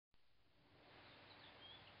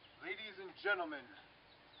gentlemen,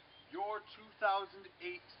 your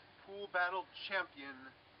 2008 Pool Battle champion,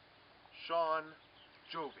 Shawn.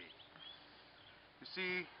 You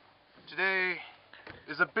see, today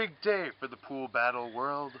is a big day for the Pool Battle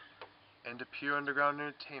world and Pure Underground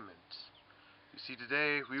Entertainment. You see,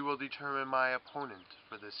 today we will determine my opponent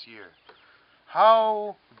for this year.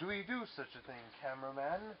 How do we do such a thing,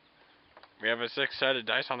 cameraman? We have a 6-sided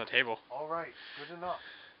dice on the table. Alright, good enough.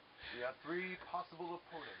 We have 3 possible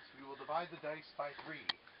opponents. We will divide the dice by 3.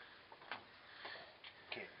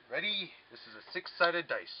 Okay, ready? This is a 6-sided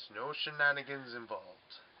dice. No shenanigans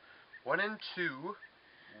involved. 1 and 2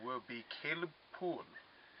 will be Caleb Poole.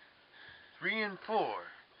 3 and 4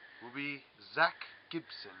 will be Zach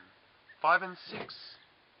Gibson. 5 and 6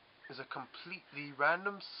 is a completely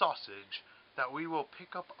random sausage that we will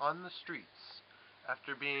pick up on the streets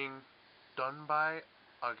after being done by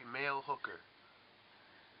a male hooker.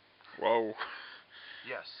 Whoa.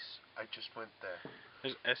 Yes, I just went there.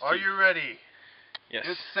 There's ST. Are you ready? Yes.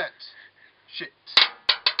 Get set. Shit.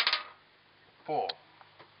 4.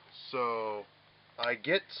 So, I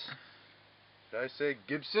get... Did I say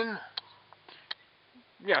Gibson?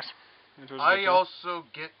 Yes. I also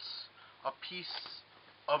get a piece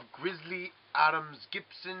of Grizzly Adams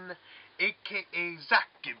Gibson, a.k.a. Zach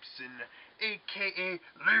Gibson, a.k.a.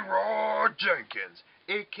 Leroy Jenkins,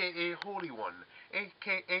 a.k.a. Holy One,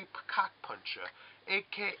 a.k.a. Cock Puncher,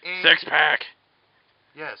 a.k.a. 6-pack.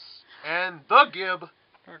 Yes, and the Gib.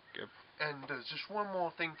 Gib. And there's just one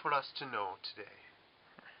more thing for us to know today.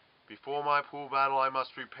 Before my pool battle, I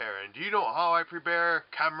must prepare. And do you know how I prepare,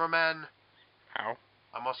 cameraman? How?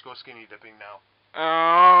 I must go skinny dipping now.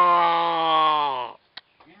 Ah.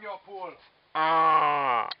 In your pool.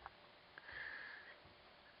 Ah.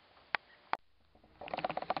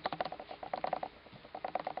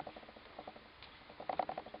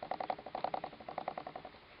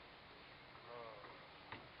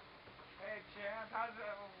 Hey, champ,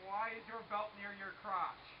 why is your belt near your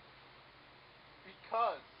crotch?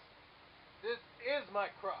 Because this is my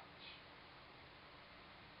crotch.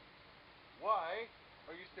 Why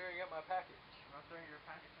are you staring at my package? I'm not staring at your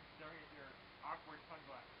package, I'm staring at your awkward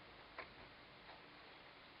sunglasses.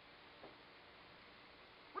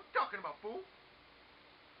 What you talking about, fool?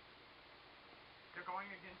 You're going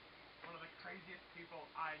against one of the craziest people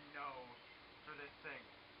I know for this thing.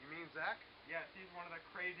 You mean Zach? Yes, he's one of the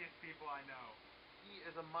craziest people I know. He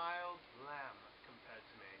is a mild lamb compared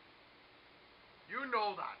to me. You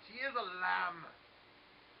know that. He is a lamb.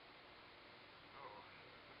 Oh,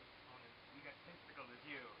 as egotistical as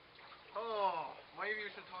you. Oh, maybe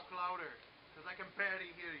you should talk louder, because I can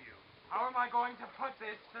barely hear you. How am I going to put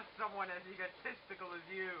this to someone as egotistical as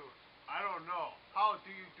you? I don't know. How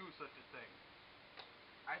do you do such a thing?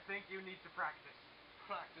 I think you need to practice.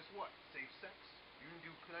 Practice what? Safe sex? You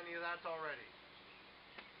can do plenty of that already.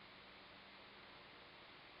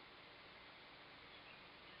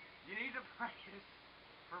 You need to practice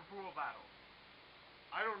for pool battles.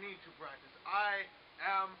 I don't need to practice. I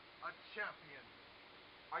am a champion.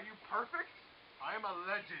 Are you perfect? I am a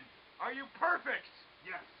legend. Are you perfect?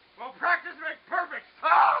 Yes. Well, practice makes perfect.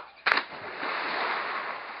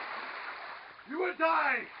 You will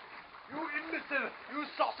die! You imbecile! You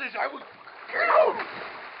sausage! I will kill you!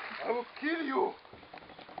 I will kill you!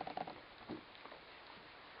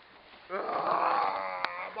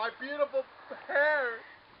 My beautiful hair!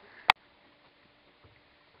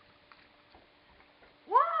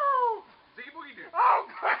 Woo! Ziggy Boogie Doo! Oh,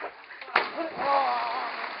 God!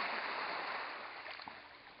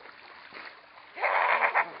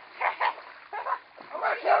 I'm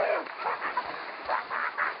gonna kill you!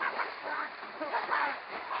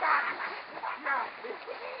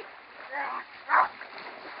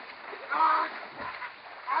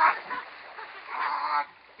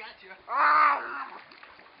 Gotcha.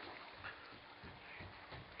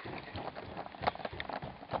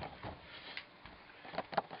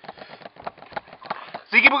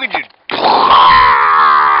 Ziggy Boogie Doo.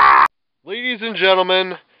 Ladies and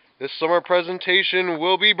gentlemen, this summer presentation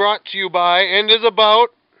will be brought to you by and is about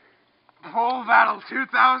Pool Battle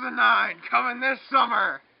 2009 coming this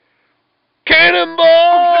summer.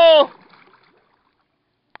 Cannonball!